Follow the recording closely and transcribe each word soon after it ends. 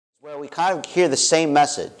where we kind of hear the same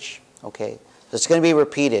message, okay? It's going to be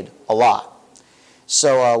repeated a lot.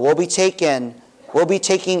 So we'll be taking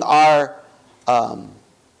our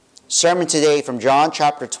sermon today from John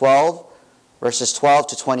chapter 12, verses 12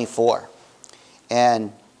 to 24.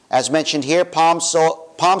 And as mentioned here, Palm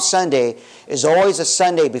Sunday is always a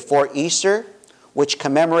Sunday before Easter, which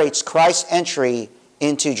commemorates Christ's entry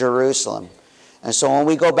into Jerusalem. And so when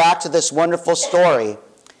we go back to this wonderful story,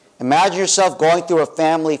 imagine yourself going through a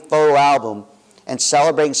family photo album and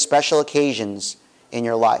celebrating special occasions in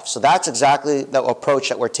your life. So that's exactly the approach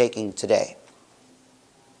that we're taking today.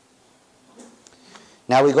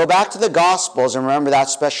 Now we go back to the Gospels and remember that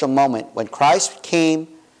special moment when Christ came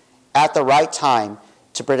at the right time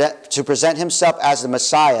to present himself as the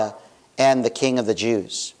Messiah and the King of the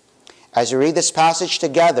Jews. As we read this passage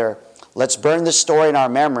together, let's burn this story in our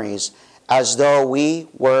memories as though we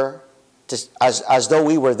were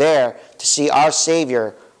there to see our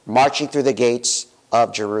Savior marching through the gates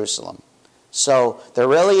of Jerusalem. So there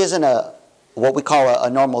really isn't what we call a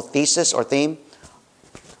normal thesis or theme.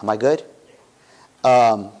 Am I good?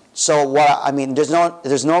 There's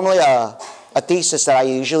normally a thesis that I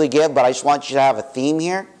usually give, but I just want you to have a theme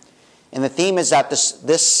here. And the theme is that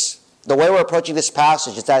the way we're approaching this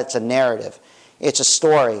passage is that it's a narrative. It's a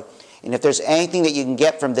story. And if there's anything that you can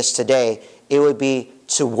get from this today, it would be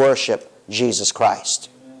to worship Jesus Christ.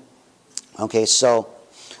 Okay, so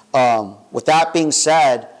with that being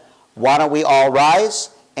said, why don't we all rise?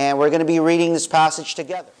 And we're going to be reading this passage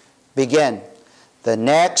together. Begin. The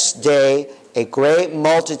next day, a great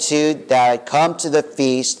multitude that had come to the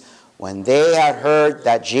feast, when they had heard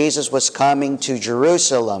that Jesus was coming to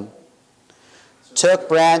Jerusalem, took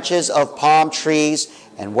branches of palm trees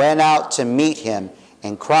and went out to meet him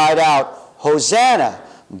and cried out, Hosanna!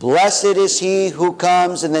 Blessed is he who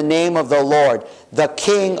comes in the name of the Lord, the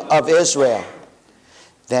King of Israel.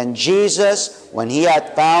 Then Jesus, when he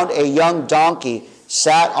had found a young donkey,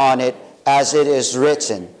 sat on it, as it is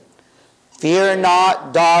written, Fear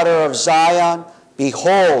not, daughter of Zion.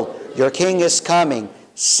 Behold, your king is coming,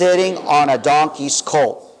 sitting on a donkey's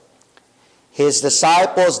colt. His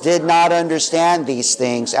disciples did not understand these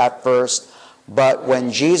things at first, but when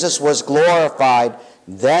Jesus was glorified,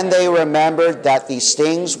 then they remembered that these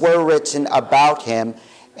things were written about him,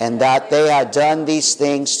 and that they had done these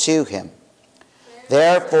things to him.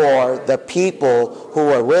 Therefore, the people who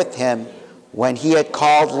were with him, when he had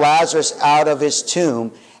called Lazarus out of his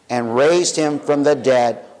tomb and raised him from the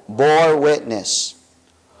dead, bore witness.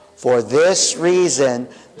 For this reason,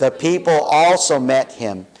 the people also met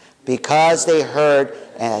him, because they heard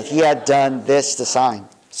and he had done this sign.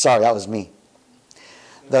 Sorry, that was me.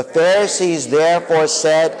 The Pharisees therefore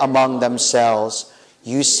said among themselves,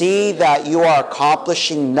 You see that you are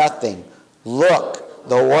accomplishing nothing. Look,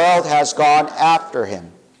 the world has gone after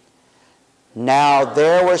him. Now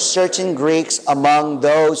there were certain Greeks among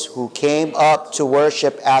those who came up to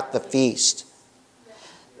worship at the feast.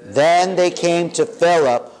 Then they came to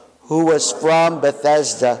Philip, who was from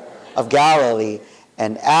Bethsaida of Galilee,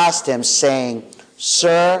 and asked him, saying,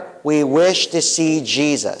 Sir, we wish to see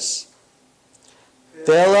Jesus.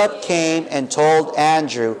 Philip came and told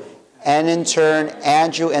Andrew, and in turn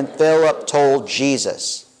Andrew and Philip told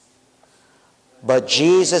Jesus. But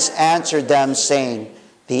Jesus answered them, saying,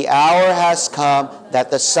 The hour has come that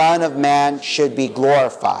the Son of Man should be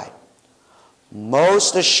glorified.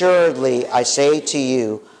 Most assuredly, I say to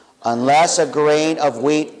you, unless a grain of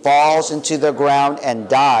wheat falls into the ground and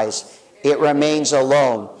dies, it remains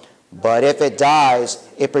alone. But if it dies,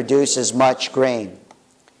 it produces much grain.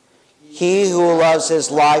 He who loves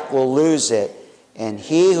his life will lose it, and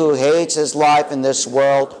he who hates his life in this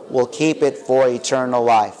world will keep it for eternal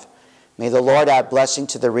life. May the Lord add blessing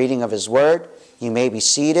to the reading of his word. You may be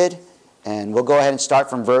seated, and we'll go ahead and start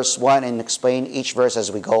from verse 1 and explain each verse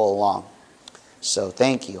as we go along. So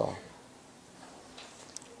thank you all.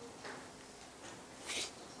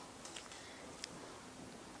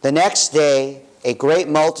 The next day, a great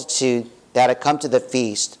multitude that had come to the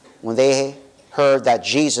feast, when they heard that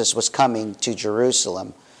Jesus was coming to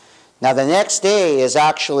Jerusalem. Now the next day is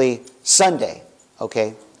actually Sunday,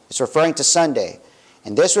 okay? It's referring to Sunday.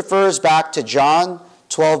 And this refers back to John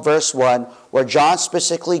 12 verse 1, where John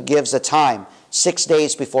specifically gives a time, 6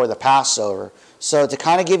 days before the Passover. So to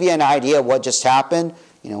kind of give you an idea of what just happened,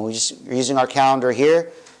 we're using our calendar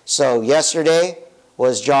here. So yesterday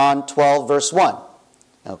was John 12 verse 1.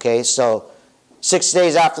 Okay, so 6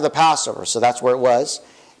 days after the Passover, so that's where it was.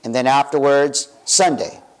 And then afterwards,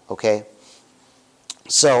 Sunday, okay?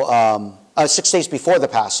 So 6 days before the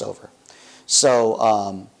Passover.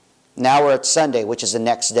 So now we're at Sunday, which is the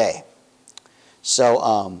next day.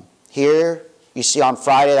 So here you see on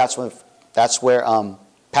Friday, that's where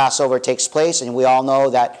Passover takes place. And we all know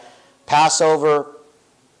that Passover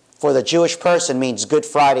for the Jewish person means Good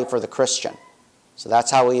Friday for the Christian. So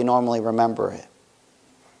that's how we normally remember it.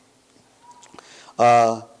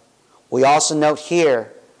 We also note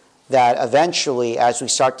here that eventually, as we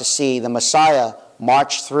start to see the Messiah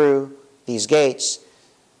march through these gates,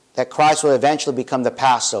 that Christ will eventually become the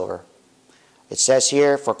Passover. It says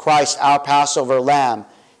here, for Christ, our Passover lamb,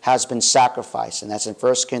 has been sacrificed. And that's in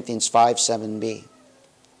 1 Corinthians 5:7b.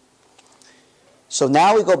 So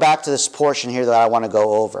now we go back to this portion here that I want to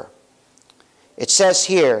go over. It says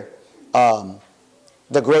here,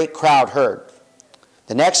 the great crowd heard.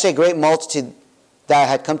 The next day, great multitude that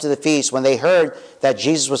had come to the feast when they heard that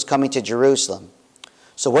Jesus was coming to Jerusalem.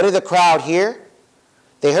 So what did the crowd hear?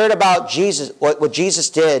 They heard about Jesus, what Jesus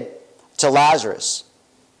did to Lazarus.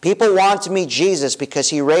 People wanted to meet Jesus because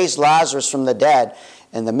he raised Lazarus from the dead.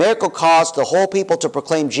 And the miracle caused the whole people to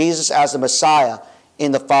proclaim Jesus as the Messiah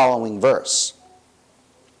in the following verse.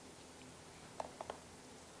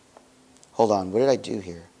 Hold on, what did I do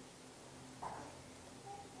here?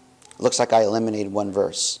 Looks like I eliminated one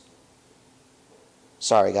verse.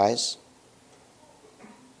 Sorry, guys.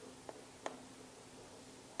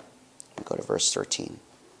 Go to verse 13.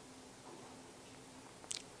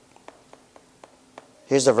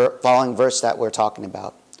 Here's the following verse that we're talking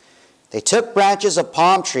about. They took branches of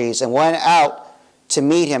palm trees and went out to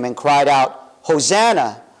meet him and cried out,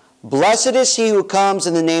 Hosanna! Blessed is he who comes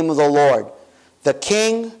in the name of the Lord, the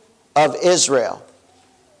King of Israel.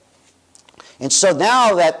 And so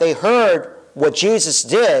now that they heard what Jesus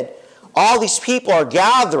did, all these people are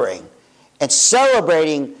gathering and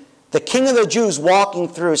celebrating the King of the Jews walking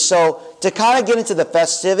through. So to kind of get into the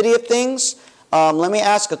festivity of things, let me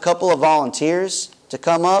ask a couple of volunteers to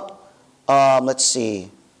come up. Let's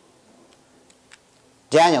see.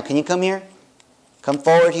 Daniel, can you come here? Come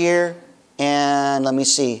forward here. And let me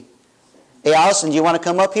see. Hey, Allison, do you want to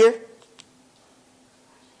come up here?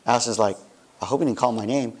 Allison's like, I hope he didn't call my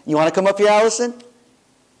name. You want to come up here, Allison?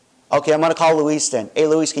 Okay, I'm going to call Luis then. Hey,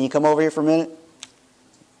 Luis, can you come over here for a minute?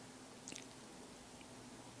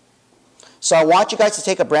 So I want you guys to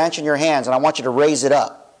take a branch in your hands and I want you to raise it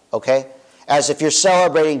up, okay? As if you're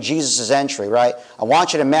celebrating Jesus' entry, right? I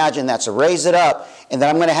want you to imagine that. So raise it up. And then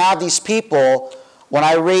I'm going to have these people, when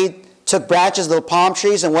I read, took branches of the palm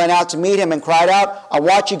trees and went out to meet him and cried out, I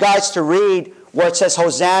want you guys to read where it says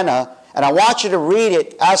Hosanna. And I want you to read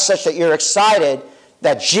it as such that you're excited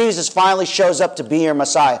that Jesus finally shows up to be your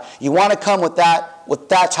Messiah. You want to come with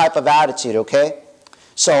that type of attitude, okay?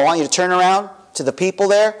 So I want you to turn around to the people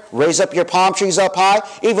there, raise up your palm trees up high,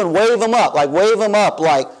 even wave them up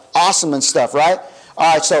like awesome and stuff, right?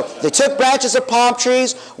 All right, so they took branches of palm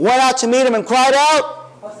trees, went out to meet him and cried out,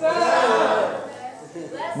 Hosanna!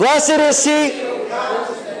 Blessed is he who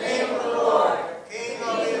comes in the name of the Lord, King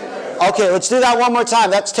of Israel. Okay, let's do that one more time.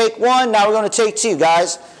 That's take one. Now we're going to take two,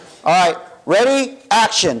 guys. All right, ready?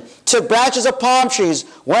 Action. Took branches of palm trees,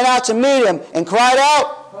 went out to meet him, and cried out,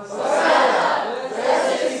 Hosanna!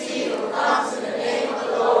 Blessed is he who comes in the name of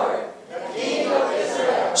the Lord, the King of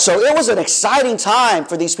Israel. So it was an exciting time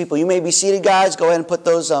for these people. You may be seated, guys. Go ahead and put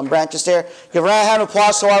those branches there. Give a round of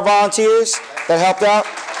applause to our volunteers that helped out.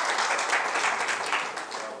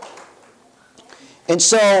 And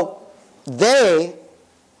so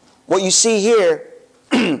what you see here,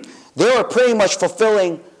 they were pretty much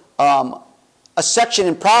fulfilling a section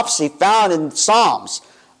in prophecy found in Psalms.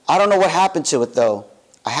 I don't know what happened to it, though.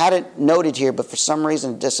 I had it noted here, but for some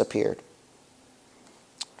reason it disappeared.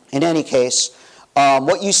 In any case,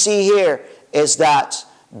 what you see here is that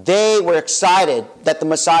they were excited that the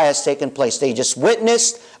Messiah has taken place. They just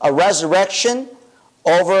witnessed a resurrection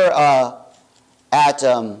over at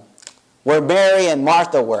where Mary and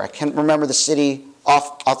Martha were. I can't remember the city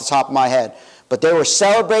off the top of my head. But they were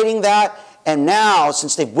celebrating that. And now,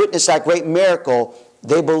 since they've witnessed that great miracle,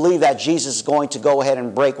 they believe that Jesus is going to go ahead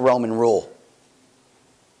and break Roman rule.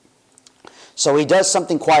 So he does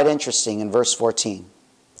something quite interesting in verse 14.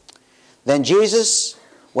 Then Jesus,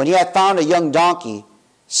 when he had found a young donkey,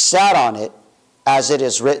 sat on it, as it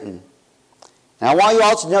is written. And I want you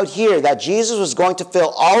all to note here that Jesus was going to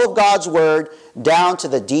fill all of God's word down to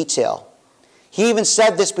the detail. He even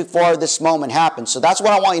said this before this moment happened. So that's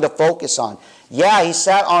what I want you to focus on. Yeah, he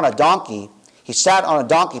sat on a donkey. He sat on a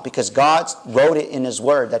donkey because God wrote it in his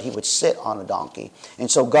word that he would sit on a donkey. And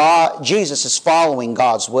so Jesus is following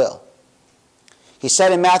God's will. He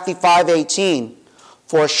said in Matthew 5:18,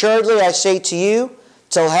 For assuredly I say to you,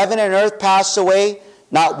 till heaven and earth pass away,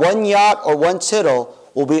 not one jot or one tittle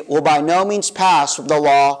will by no means pass from the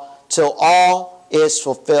law till all is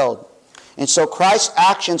fulfilled. And so Christ's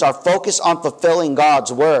actions are focused on fulfilling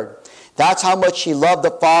God's word. That's how much he loved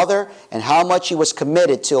the Father and how much he was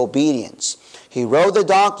committed to obedience. He rode the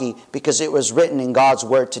donkey because it was written in God's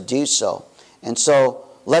word to do so. And so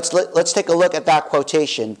let's take a look at that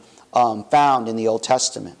quotation found in the Old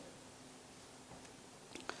Testament.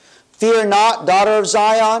 Fear not, daughter of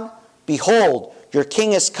Zion. Behold, your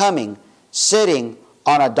king is coming, sitting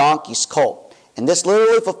on a donkey's colt. And this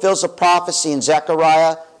literally fulfills a prophecy in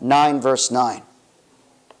Zechariah 9, verse 9.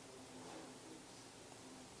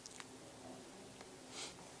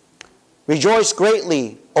 Rejoice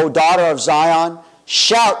greatly, O daughter of Zion.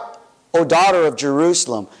 Shout, O daughter of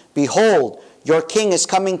Jerusalem. Behold, your king is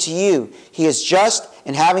coming to you. He is just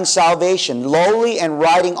and having salvation, lowly and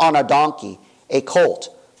riding on a donkey, a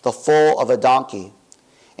colt, the foal of a donkey.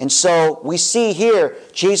 And so we see here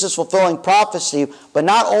Jesus fulfilling prophecy, but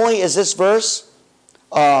not only is this verse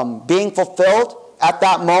being fulfilled at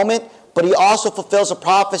that moment, but he also fulfills a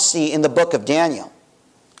prophecy in the book of Daniel.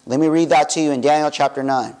 Let me read that to you in Daniel chapter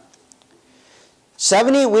 9.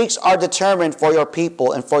 70 weeks are determined for your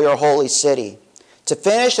people and for your holy city, to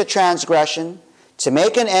finish the transgression, to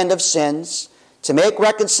make an end of sins, to make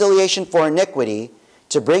reconciliation for iniquity,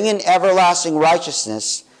 to bring in everlasting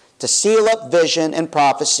righteousness, to seal up vision and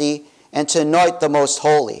prophecy, and to anoint the most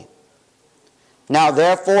holy. Now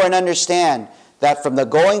therefore and understand that from the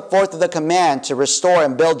going forth of the command to restore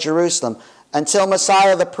and build Jerusalem until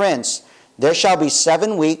Messiah the Prince, there shall be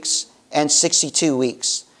 7 weeks and 62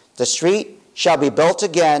 weeks. The street shall be built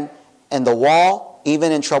again, and the wall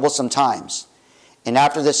even in troublesome times. And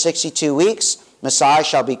after the 62 weeks, Messiah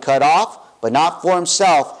shall be cut off, but not for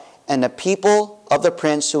himself, and the people of the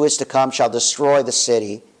prince who is to come shall destroy the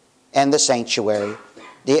city and the sanctuary.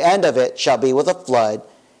 The end of it shall be with a flood,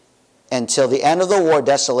 until the end of the war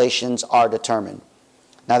desolations are determined.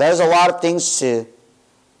 Now there's a lot of things to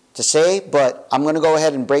say, but I'm going to go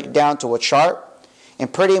ahead and break it down to a chart.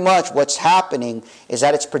 And pretty much what's happening is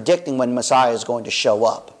that it's predicting when Messiah is going to show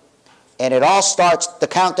up. And it all starts, the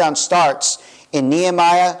countdown starts in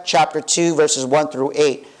Nehemiah chapter 2 verses 1 through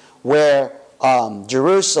 8, where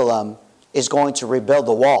Jerusalem is going to rebuild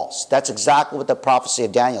the walls. That's exactly what the prophecy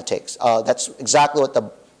of Daniel takes. That's exactly what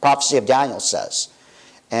the prophecy of Daniel says.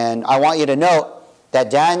 And I want you to note that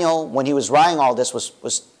Daniel, when he was writing all this,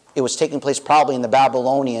 it was taking place probably in the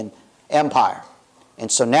Babylonian Empire. And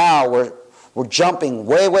so now we're jumping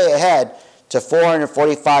way ahead to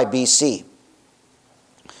 445 BC.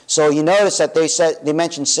 So you notice that they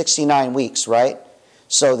mentioned 69 weeks, right?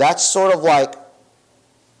 So that's sort of like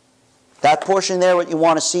that portion there, what you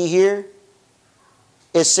want to see here,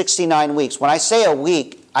 is 69 weeks. When I say a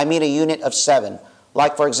week, I mean a unit of 7.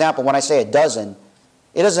 Like, for example, when I say a dozen,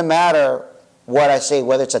 it doesn't matter what I say,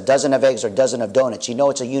 whether it's a dozen of eggs or a dozen of donuts. You know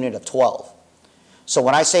it's a unit of 12. So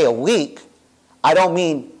when I say a week, I don't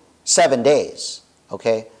mean 7 days,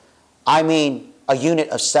 okay? I mean a unit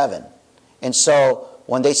of 7. And so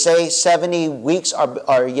when they say 70 weeks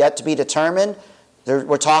are yet to be determined,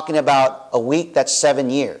 we're talking about a week that's 7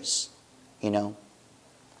 years, you know?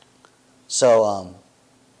 So,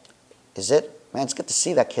 is it? Man, it's good to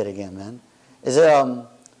see that kid again, man. Is it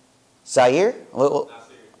Zaire?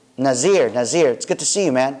 Nazir. It's good to see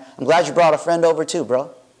you, man. I'm glad you brought a friend over too,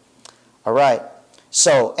 bro. All right.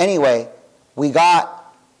 So, anyway, we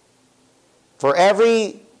got, for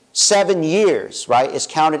every 7 years, right, is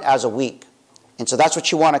counted as a week. And so that's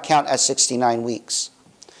what you want to count as 69 weeks.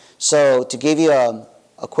 So, to give you a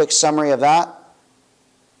quick summary of that.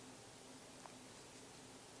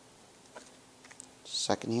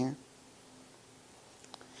 Second here.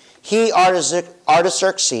 He,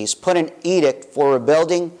 Artaxerxes, put an edict for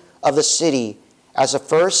rebuilding of the city as the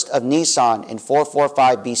first of Nisan in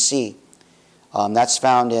 445 BC. That's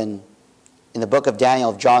found in the book of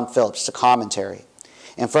Daniel of John Phillips, the commentary.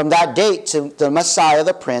 And from that date to the Messiah,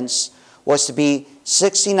 the Prince, was to be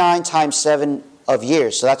 69 times 7 of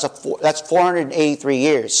years. So that's 483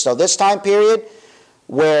 years. So this time period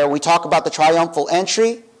where we talk about the triumphal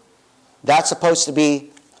entry, that's supposed to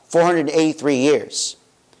be 483 years.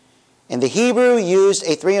 And the Hebrew used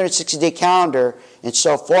a 360-day calendar, and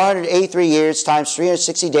so 483 years times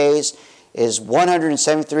 360 days is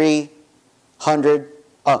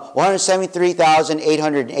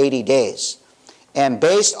 173,880 days. And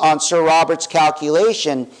based on Sir Robert's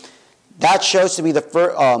calculation, that shows to be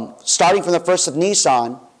starting from the 1st of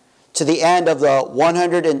Nisan to the end of the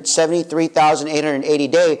 173,880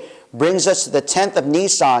 day brings us to the 10th of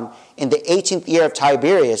Nisan in the 18th year of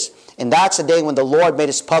Tiberius. And that's the day when the Lord made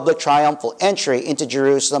his public triumphal entry into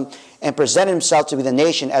Jerusalem and presented himself to be the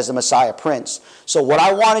nation as the Messiah Prince. So what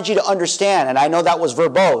I wanted you to understand, and I know that was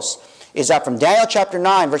verbose, is that from Daniel chapter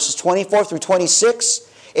 9, verses 24 through 26,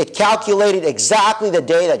 it calculated exactly the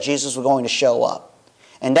day that Jesus was going to show up.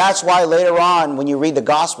 And that's why later on, when you read the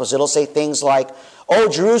Gospels, it'll say things like, "Oh,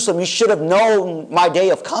 Jerusalem, you should have known my day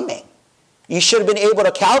of coming. You should have been able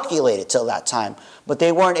to calculate it till that time." But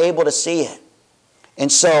they weren't able to see it.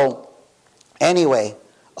 And so, anyway,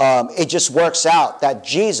 it just works out that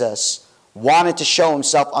Jesus wanted to show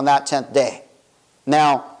himself on that 10th day.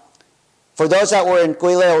 Now, for those that were in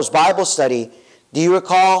Guileo's Bible study, do you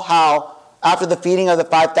recall how after the feeding of the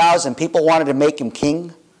 5,000, people wanted to make him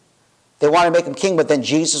king? They wanted to make him king, but then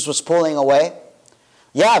Jesus was pulling away.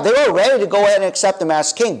 Yeah, they were ready to go ahead and accept him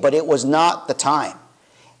as king, but it was not the time.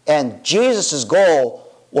 And Jesus' goal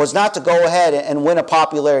was not to go ahead and win a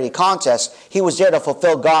popularity contest. He was there to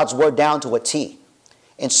fulfill God's word down to a T.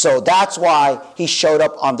 And so that's why he showed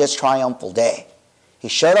up on this triumphal day. He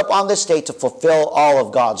showed up on this day to fulfill all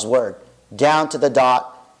of God's word, down to the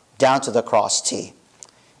dot, down to the cross T.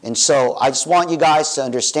 And so I just want you guys to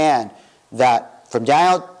understand that from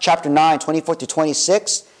Daniel chapter 9, 24 to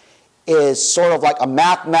 26, is sort of like a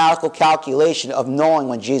mathematical calculation of knowing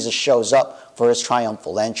when Jesus shows up for his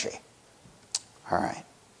triumphal entry. All right.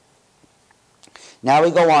 Now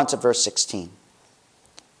we go on to verse 16.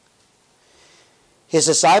 His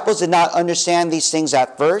disciples did not understand these things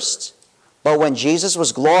at first, but when Jesus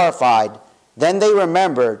was glorified, then they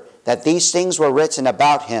remembered that these things were written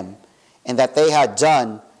about him, and that they had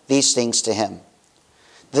done these things to him.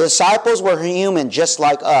 The disciples were human just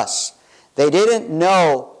like us. They didn't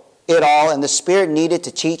know it all, and the Spirit needed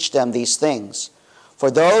to teach them these things. For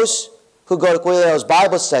those who go to Guileo's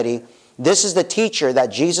Bible study, this is the teacher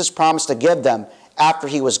that Jesus promised to give them after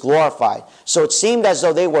he was glorified. So it seemed as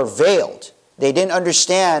though they were veiled. They didn't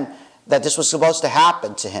understand that this was supposed to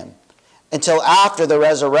happen to him until after the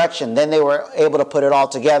resurrection. Then they were able to put it all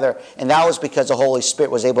together, and that was because the Holy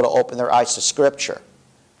Spirit was able to open their eyes to Scripture.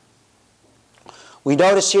 We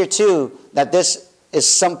notice here too that this is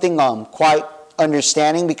something quite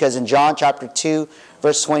understanding, because in John chapter 2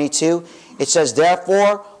 verse 22 it says,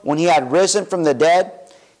 "Therefore when he had risen from the dead,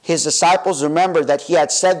 his disciples remembered that he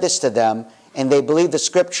had said this to them, and they believed the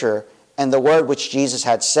Scripture and the word which Jesus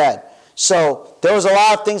had said." So there was a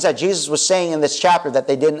lot of things that Jesus was saying in this chapter that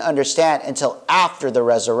they didn't understand until after the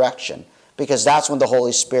resurrection, because that's when the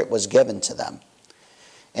Holy Spirit was given to them.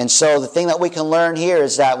 And so the thing that we can learn here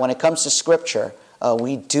is that when it comes to Scripture,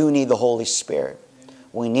 we do need the Holy Spirit.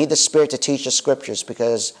 We need the Spirit to teach the Scriptures,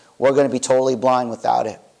 because we're going to be totally blind without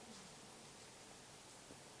it.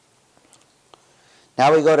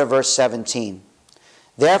 Now we go to verse 17.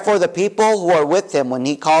 "Therefore the people who were with him when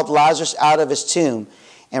he called Lazarus out of his tomb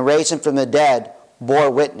and raised him from the dead bore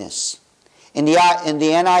witness." In the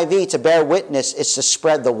NIV, to bear witness is to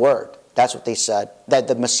spread the word. That's what they said, that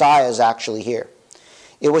the Messiah is actually here.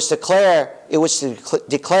 It was to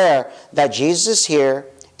declare that Jesus is here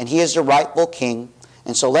and he is the rightful king.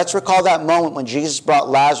 And so let's recall that moment when Jesus brought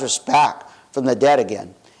Lazarus back from the dead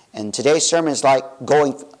again. And today's sermon is like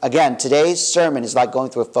going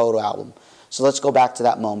through a photo album. So let's go back to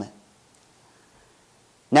that moment.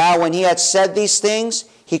 "Now when he had said these things,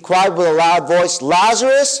 he cried with a loud voice,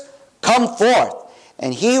 'Lazarus, come forth!'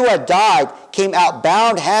 And he who had died came out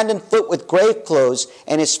bound hand and foot with grave clothes,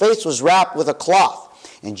 and his face was wrapped with a cloth.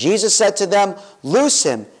 And Jesus said to them, 'Loose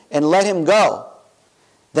him and let him go.'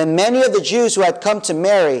 Then many of the Jews who had come to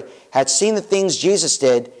Mary had seen the things Jesus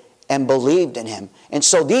did and believed in him." And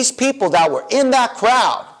so these people that were in that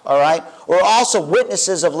crowd, all right, were also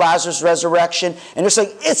witnesses of Lazarus' resurrection. And they're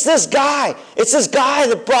saying, "It's this guy. It's this guy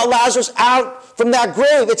that brought Lazarus out from that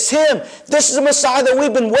grave. It's him. This is the Messiah that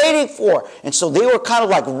we've been waiting for." And so they were kind of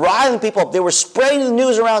like riling people up. They were spreading the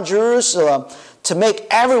news around Jerusalem to make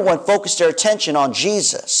everyone focus their attention on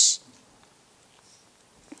Jesus.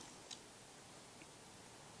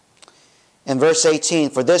 In verse 18,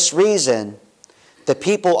 "For this reason the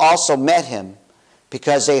people also met him,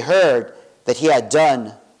 because they heard that he had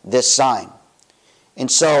done this sign."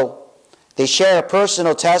 And so they share a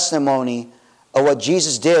personal testimony of what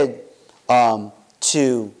Jesus did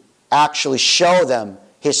to actually show them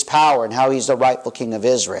his power and how he's the rightful king of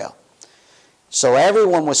Israel. So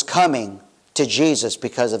everyone was coming to Jesus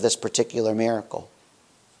because of this particular miracle.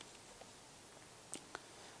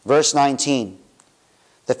 Verse 19,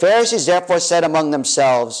 "The Pharisees therefore said among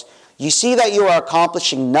themselves, 'You see that you are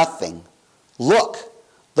accomplishing nothing. Look,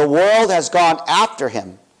 the world has gone after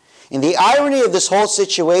him.' And the irony of this whole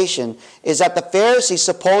situation is that the Pharisees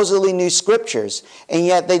supposedly knew Scriptures, and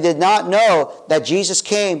yet they did not know that Jesus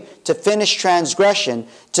came to finish transgression,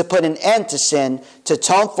 to put an end to sin, to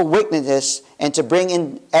atone for wickedness, and to bring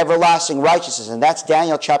in everlasting righteousness." And that's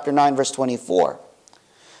Daniel chapter 9, verse 24.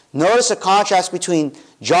 Notice a contrast between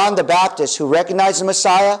John the Baptist, who recognized the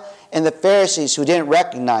Messiah, and the Pharisees, who didn't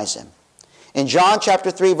recognize him. In John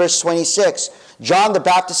chapter 3, verse 26, John the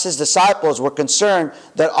Baptist's disciples were concerned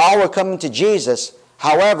that all were coming to Jesus.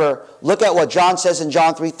 However, look at what John says in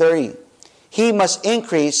John 3:30. He must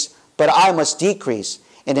increase, but I must decrease.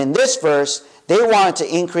 And in this verse, they wanted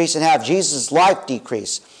to increase and have Jesus' life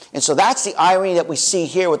decrease. And so that's the irony that we see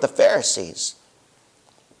here with the Pharisees.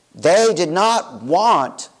 They did not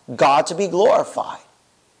want God to be glorified.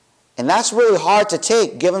 And that's really hard to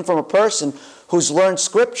take, given from a person who's learned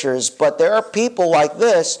scriptures, but there are people like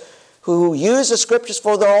this who use the scriptures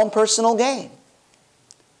for their own personal gain.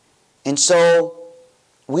 And so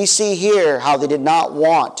we see here how they did not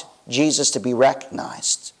want Jesus to be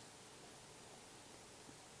recognized.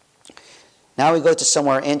 Now we go to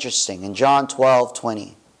somewhere interesting in John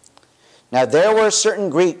 12:20. Now there were certain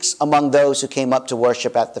Greeks among those who came up to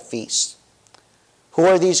worship at the feast. Who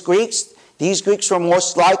are these Greeks? These Greeks were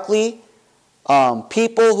most likely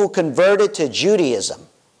people who converted to Judaism.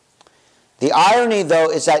 The irony, though,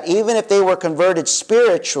 is that even if they were converted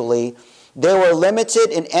spiritually, they were limited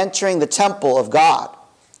in entering the temple of God.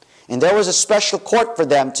 And there was a special court for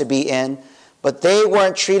them to be in, but they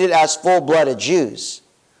weren't treated as full-blooded Jews.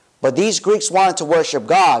 But these Greeks wanted to worship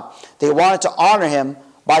God. They wanted to honor him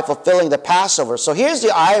by fulfilling the Passover. So here's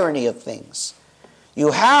the irony of things.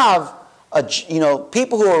 You have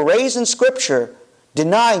people who are raised in Scripture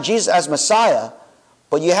denying Jesus as Messiah,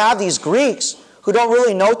 but you have these Greeks who don't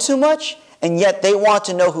really know too much, and yet they want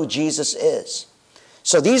to know who Jesus is.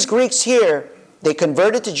 So these Greeks here, they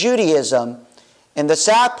converted to Judaism, and the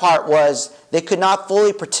sad part was they could not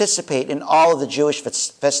fully participate in all of the Jewish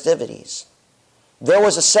festivities. There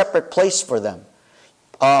was a separate place for them.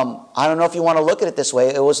 I don't know if you want to look at it this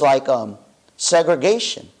way. It was like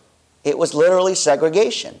segregation. It was literally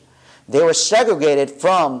segregation. They were segregated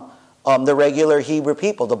from the regular Hebrew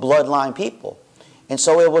people, the bloodline people. And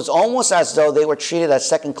so it was almost as though they were treated as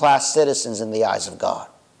second-class citizens in the eyes of God.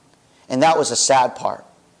 And that was a sad part.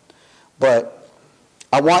 But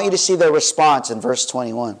I want you to see their response in verse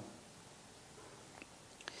 21.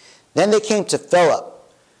 Then they came to Philip,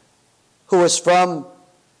 who was from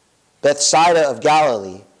Bethsaida of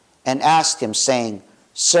Galilee, and asked him, saying,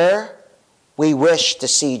 Sir, we wish to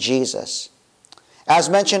see Jesus. As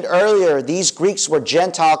mentioned earlier, these Greeks were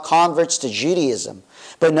Gentile converts to Judaism.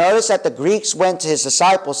 But notice that the Greeks went to his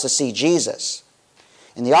disciples to see Jesus.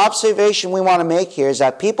 And the observation we want to make here is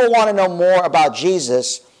that people want to know more about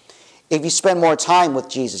Jesus if you spend more time with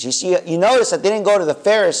Jesus. You notice that they didn't go to the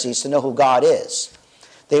Pharisees to know who God is.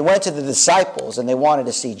 They went to the disciples and they wanted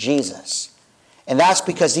to see Jesus. And that's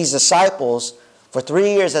because these disciples, for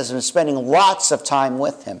 3 years, have been spending lots of time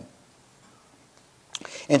with him.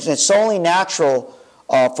 And it's only natural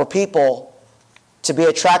for people to be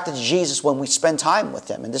attracted to Jesus when we spend time with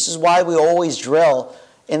him. And this is why we always drill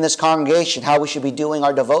in this congregation how we should be doing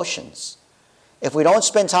our devotions. If we don't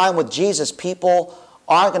spend time with Jesus, people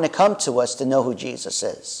aren't going to come to us to know who Jesus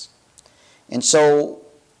is. And so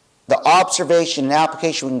the observation and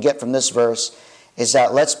application we can get from this verse is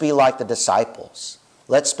that let's be like the disciples.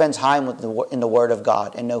 Let's spend time in the Word of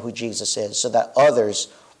God and know who Jesus is so that others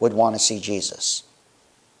would want to see Jesus.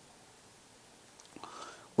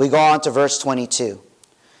 We go on to verse 22.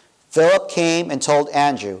 Philip came and told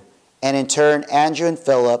Andrew, and in turn Andrew and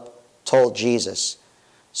Philip told Jesus.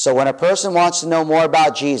 So when a person wants to know more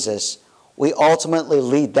about Jesus, we ultimately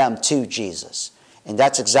lead them to Jesus. And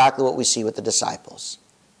that's exactly what we see with the disciples.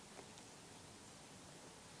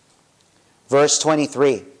 Verse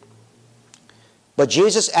 23. But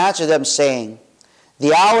Jesus answered them, saying,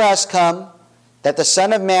 The hour has come that the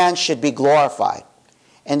Son of Man should be glorified.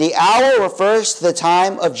 And the hour refers to the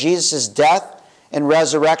time of Jesus' death and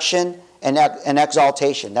resurrection and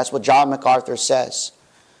exaltation. That's what John MacArthur says.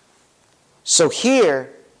 So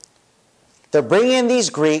here, they're bringing in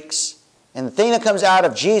these Greeks, and the thing that comes out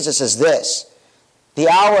of Jesus is this. The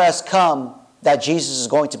hour has come that Jesus is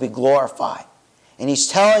going to be glorified. And he's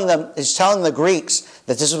telling the Greeks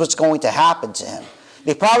that this is what's going to happen to him.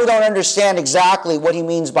 They probably don't understand exactly what he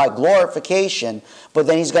means by glorification, but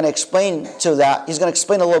then he's going to explain to that. He's going to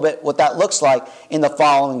explain a little bit what that looks like in the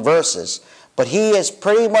following verses. But he is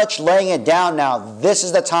pretty much laying it down now. This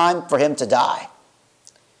is the time for him to die.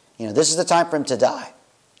 This is the time for him to die.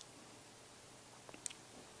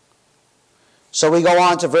 So we go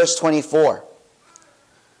on to verse 24.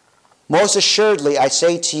 Most assuredly, I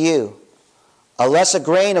say to you, unless a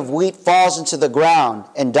grain of wheat falls into the ground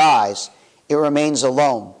and dies, it remains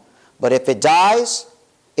alone. But if it dies,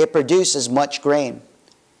 it produces much grain.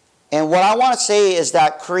 And what I want to say is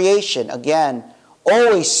that creation, again,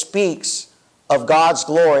 always speaks of God's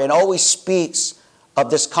glory and always speaks of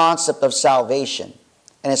this concept of salvation,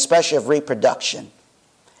 and especially of reproduction.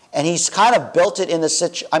 And he's kind of built it in the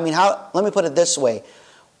situation. I mean, let me put it this way.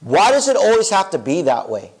 Why does it always have to be that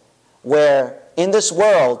way? Where in this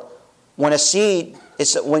world, when a seed,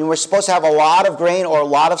 when we're supposed to have a lot of grain or a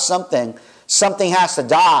lot of something, something has to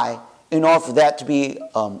die in order for that to be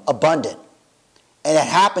abundant. And it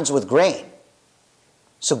happens with grain.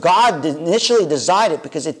 So God initially designed it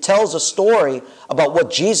because it tells a story about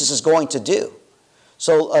what Jesus is going to do.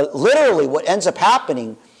 So literally what ends up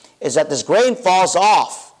happening is that this grain falls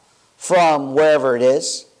off from wherever it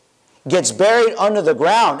is, gets buried under the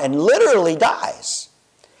ground, and literally dies.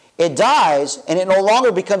 It dies, and it no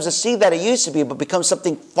longer becomes the seed that it used to be, but becomes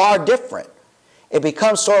something far different. It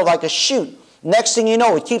becomes sort of like a shoot. Next thing you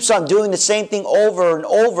know, it keeps on doing the same thing over and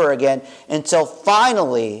over again until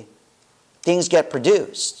finally things get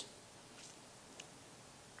produced.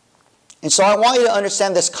 And so I want you to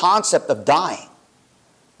understand this concept of dying.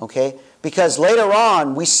 Okay? Because later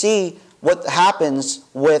on we see what happens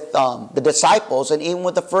with the disciples and even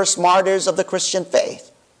with the first martyrs of the Christian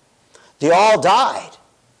faith. They all died.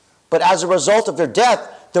 But as a result of their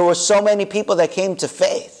death, there were so many people that came to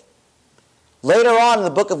faith. Later on in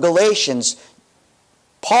the book of Galatians,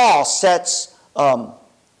 Paul sets an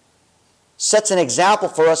example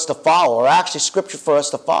for us to follow, or actually scripture for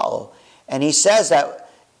us to follow. And he says that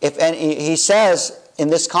he says in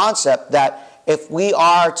this concept that if we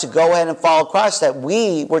are to go ahead and follow Christ, that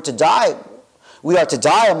we are to die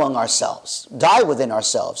among ourselves, die within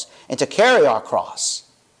ourselves, and to carry our cross.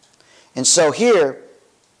 And so here,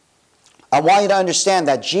 I want you to understand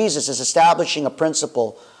that Jesus is establishing a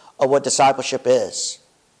principle of what discipleship is.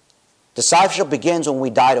 Discipleship begins when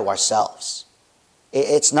we die to ourselves.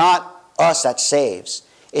 It's not us that saves.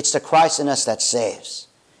 It's the Christ in us that saves.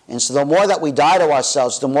 And so the more that we die to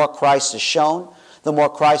ourselves, the more Christ is shown. The more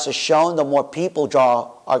Christ is shown, the more people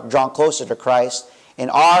are drawn closer to Christ.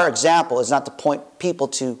 And our example is not to point people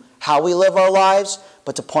to how we live our lives,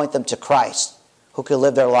 but to point them to Christ, who can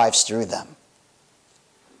live their lives through them.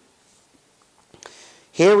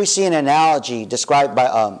 Here we see an analogy described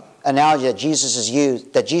by analogy that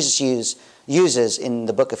Jesus uses in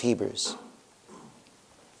the book of Hebrews.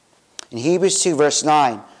 In Hebrews 2 verse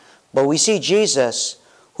 9, but we see Jesus,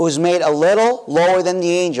 who is made a little lower than the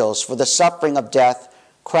angels for the suffering of death,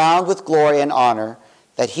 crowned with glory and honor,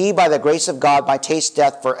 that he by the grace of God might taste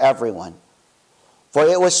death for everyone. For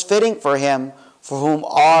it was fitting for him, for whom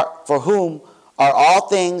are all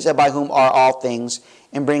things, and by whom are all things,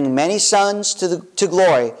 and bring many sons to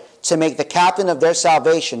glory, to make the captain of their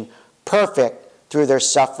salvation perfect through their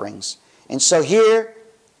sufferings. And so here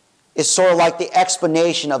is sort of like the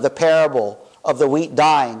explanation of the parable of the wheat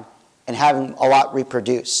dying and having a lot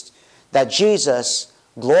reproduced. That Jesus,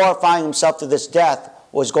 glorifying himself through this death,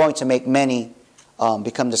 was going to make many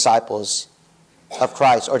become disciples of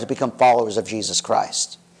Christ, or to become followers of Jesus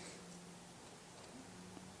Christ.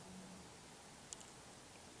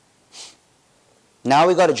 Now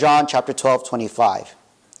we go to John chapter 12:25.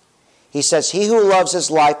 He says, he who loves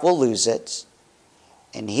his life will lose it,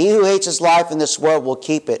 and he who hates his life in this world will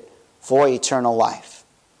keep it for eternal life.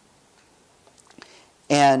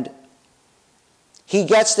 And he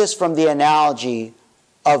gets this from the analogy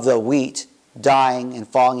of the wheat dying and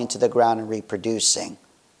falling into the ground and reproducing.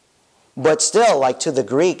 But still, like to the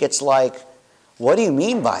Greek, it's like, what do you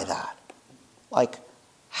mean by that? Like,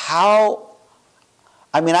 how?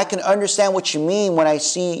 I mean, I can understand what you mean when I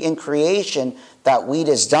see in creation that wheat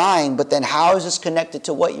is dying, but then how is this connected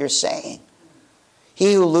to what you're saying?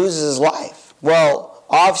 He who loses his life. Well,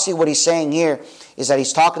 obviously what he's saying here is that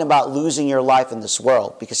he's talking about losing your life in this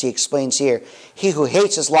world, because he explains here, he who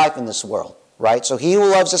hates his life in this world, right? So he who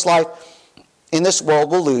loves his life in this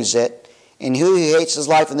world will lose it, and he who hates his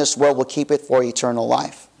life in this world will keep it for eternal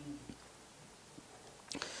life.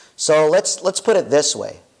 So let's put it this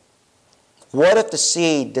way. What if the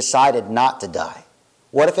seed decided not to die?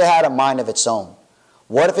 What if it had a mind of its own?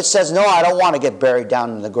 What if it says, no, I don't want to get buried down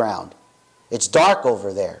in the ground. It's dark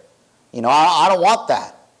over there. You know, I don't want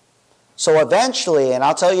that. So eventually, and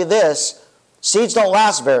I'll tell you this, seeds don't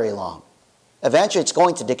last very long. Eventually it's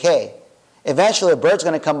going to decay. Eventually a bird's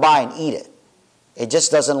going to come by and eat it. It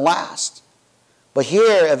just doesn't last. But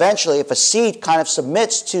here, eventually, if a seed kind of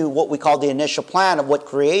submits to what we call the initial plan of what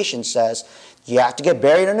creation says, you have to get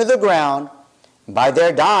buried under the ground. And by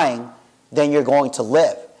their dying, then you're going to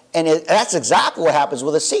live. And that's exactly what happens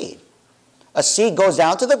with a seed. A seed goes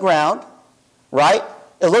down to the ground, right?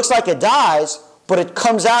 It looks like it dies, but it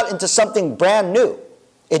comes out into something brand new.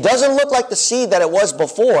 It doesn't look like the seed that it was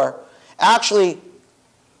before. Actually,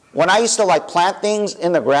 when I used to like plant things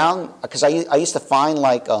in the ground, because I used to find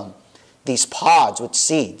like these pods with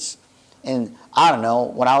seeds. And I don't know,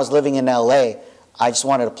 when I was living in LA, I just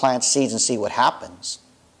wanted to plant seeds and see what happens.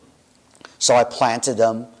 So I planted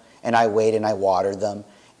them, and I waited and I watered them.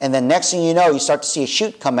 And then next thing you know, you start to see a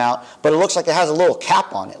shoot come out, but it looks like it has a little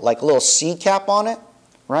cap on it, like a little seed cap on it,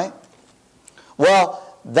 right?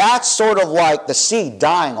 Well, that's sort of like the seed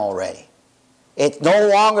dying already. It's no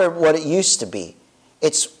longer what it used to be.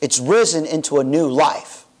 It's risen into a new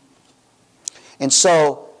life. And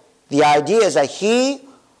so the idea is that he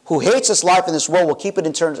who hates this life in this world will keep it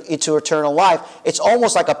into eternal life. It's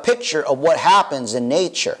almost like a picture of what happens in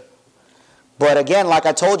nature. But again, like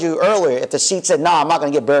I told you earlier, if the seed said, no, I'm not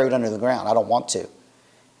going to get buried under the ground, I don't want to,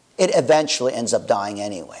 it eventually ends up dying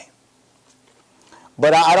anyway.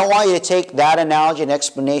 But I don't want you to take that analogy and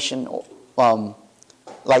explanation,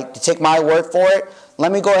 like to take my word for it.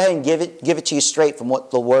 Let me go ahead and give it to you straight from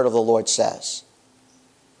what the word of the Lord says.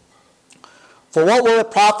 For what will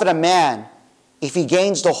it profit a man if he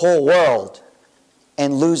gains the whole world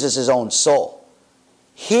and loses his own soul?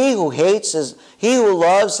 He who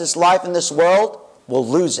loves his life in this world will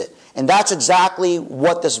lose it. And that's exactly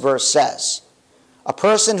what this verse says. A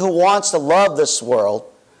person who wants to love this world,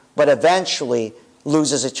 but eventually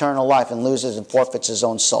loses eternal life and loses and forfeits his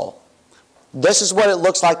own soul. This is what it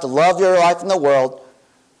looks like to love your life in the world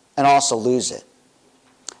and also lose it.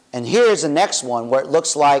 And here's the next one where it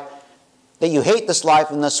looks like that you hate this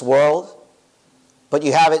life in this world, but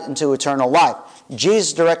you have it into eternal life.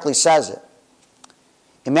 Jesus directly says it.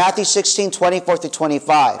 In Matthew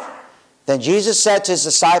 16:24-25, then Jesus said to his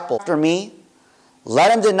disciples, after me,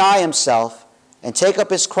 let him deny himself and take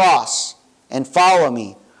up his cross and follow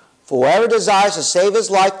me. For whoever desires to save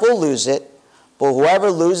his life will lose it, but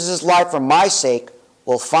whoever loses his life for my sake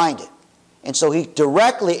will find it. And so he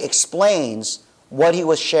directly explains what he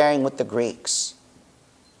was sharing with the Greeks.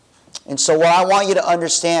 And so what I want you to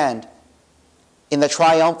understand in the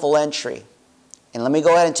triumphal entry, and let me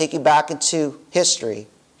go ahead and take you back into history.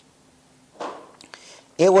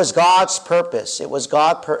 It was God's purpose. It was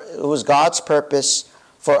God's purpose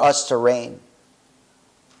for us to reign.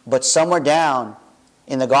 But somewhere down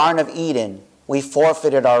in the Garden of Eden, we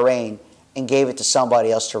forfeited our reign and gave it to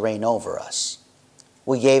somebody else to reign over us.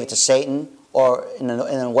 We gave it to Satan, or in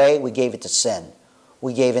a way, we gave it to sin.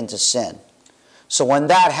 We gave in to sin. So when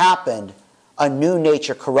that happened, a new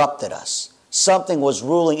nature corrupted us. Something was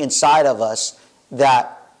ruling inside of us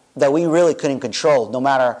that we really couldn't control, no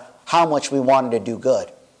matter how much we wanted to do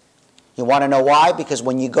good. You want to know why? Because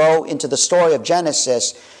when you go into the story of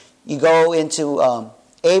Genesis, you go into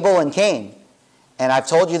Abel and Cain. And I've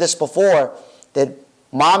told you this before. Did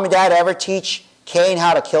mom and dad ever teach Cain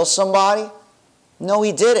how to kill somebody? No,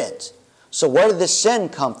 he didn't. So where did this sin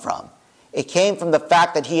come from? It came from the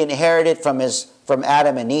fact that he inherited from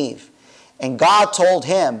Adam and Eve. And God told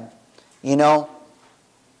him, you know,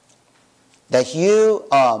 that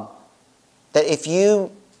if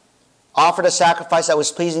you offered a sacrifice that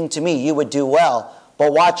was pleasing to me, you would do well.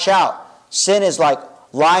 But watch out. Sin is like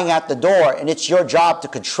lying at the door, and it's your job to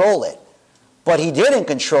control it. But he didn't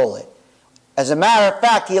control it. As a matter of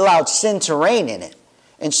fact, he allowed sin to reign in it.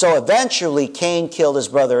 And so eventually Cain killed his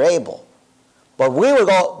brother Abel. But we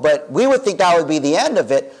would think that would be the end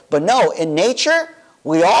of it. But no, in nature,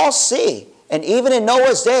 we all see, and even in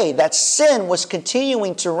Noah's day, that sin was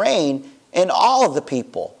continuing to reign in all of the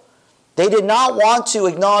people. They did not want to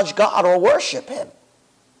acknowledge God or worship him.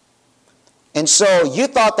 And so you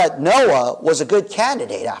thought that Noah was a good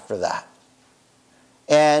candidate after that.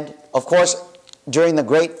 And of course, during the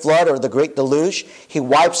great flood or the great deluge, he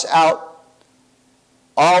wipes out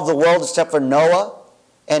all of the world except for Noah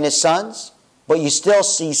and his sons. But you still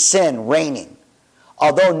see sin reigning.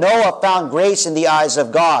 Although Noah found grace in the eyes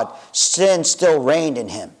of God, sin still reigned in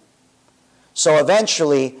him. So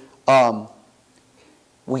eventually,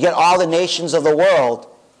 we get all the nations of the world,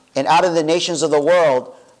 and out of the nations of the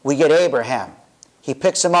world, we get Abraham. He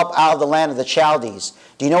picks him up out of the land of the Chaldees.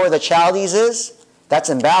 Do you know where the Chaldees is? That's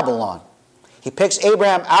in Babylon. He picks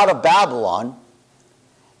Abraham out of Babylon,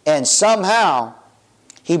 and somehow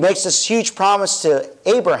he makes this huge promise to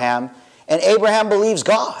Abraham, and Abraham believes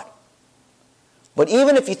God. But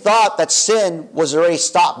even if you thought that sin was already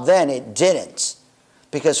stopped then, it didn't.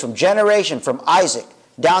 Because from generation, from Isaac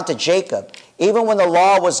down to Jacob, even when the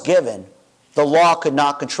law was given, the law could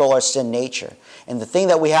not control our sin nature. And the thing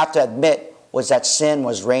that we have to admit was that sin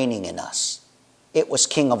was reigning in us. It was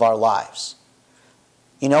king of our lives.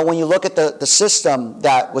 You know, when you look at the system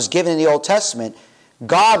that was given in the Old Testament,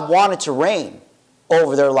 God wanted to reign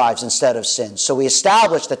over their lives instead of sin. So he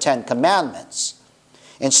established the 10 Commandments.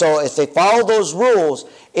 And so if they followed those rules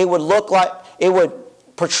it would look like, it would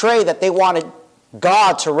portray that they wanted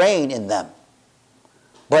God to reign in them.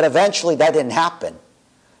 But eventually that didn't happen.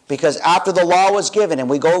 Because after the law was given, and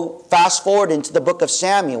we go fast forward into the book of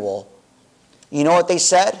Samuel, you know what they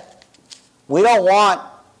said? We want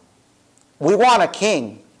a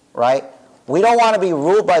king, right? We don't want to be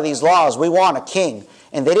ruled by these laws. We want a king.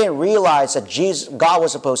 And they didn't realize that God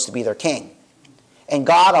was supposed to be their king. And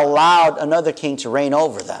God allowed another king to reign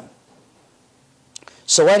over them.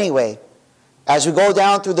 So anyway, as we go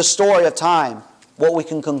down through the story of time, what we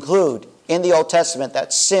can conclude in the Old Testament,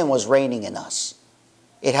 that sin was reigning in us.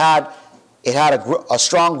 It had a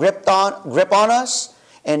strong grip on us.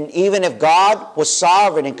 And even if God was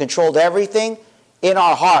sovereign and controlled everything, in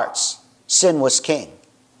our hearts, sin was king.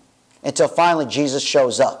 Until finally Jesus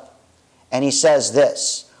shows up. And he says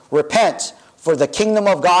this, repent, for the kingdom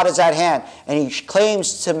of God is at hand. And he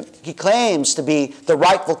claims to be the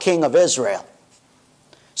rightful king of Israel.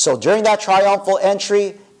 So during that triumphal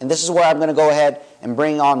entry, and this is where I'm going to go ahead and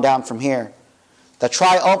bring on down from here. The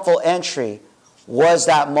triumphal entry was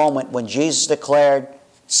that moment when Jesus declared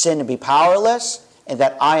sin to be powerless and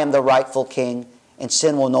that I am the rightful king and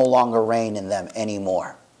sin will no longer reign in them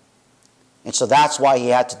anymore. And so that's why he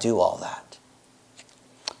had to do all that.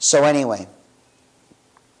 So anyway,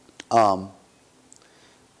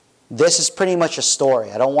 this is pretty much a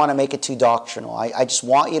story. I don't want to make it too doctrinal. I just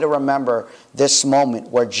want you to remember this moment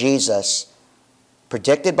where Jesus,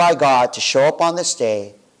 predicted by God to show up on this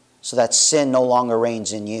day so that sin no longer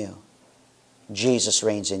reigns in you. Jesus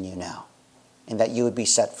reigns in you now. And that you would be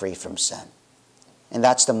set free from sin. And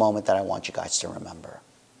that's the moment that I want you guys to remember.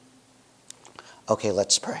 Okay,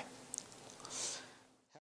 let's pray.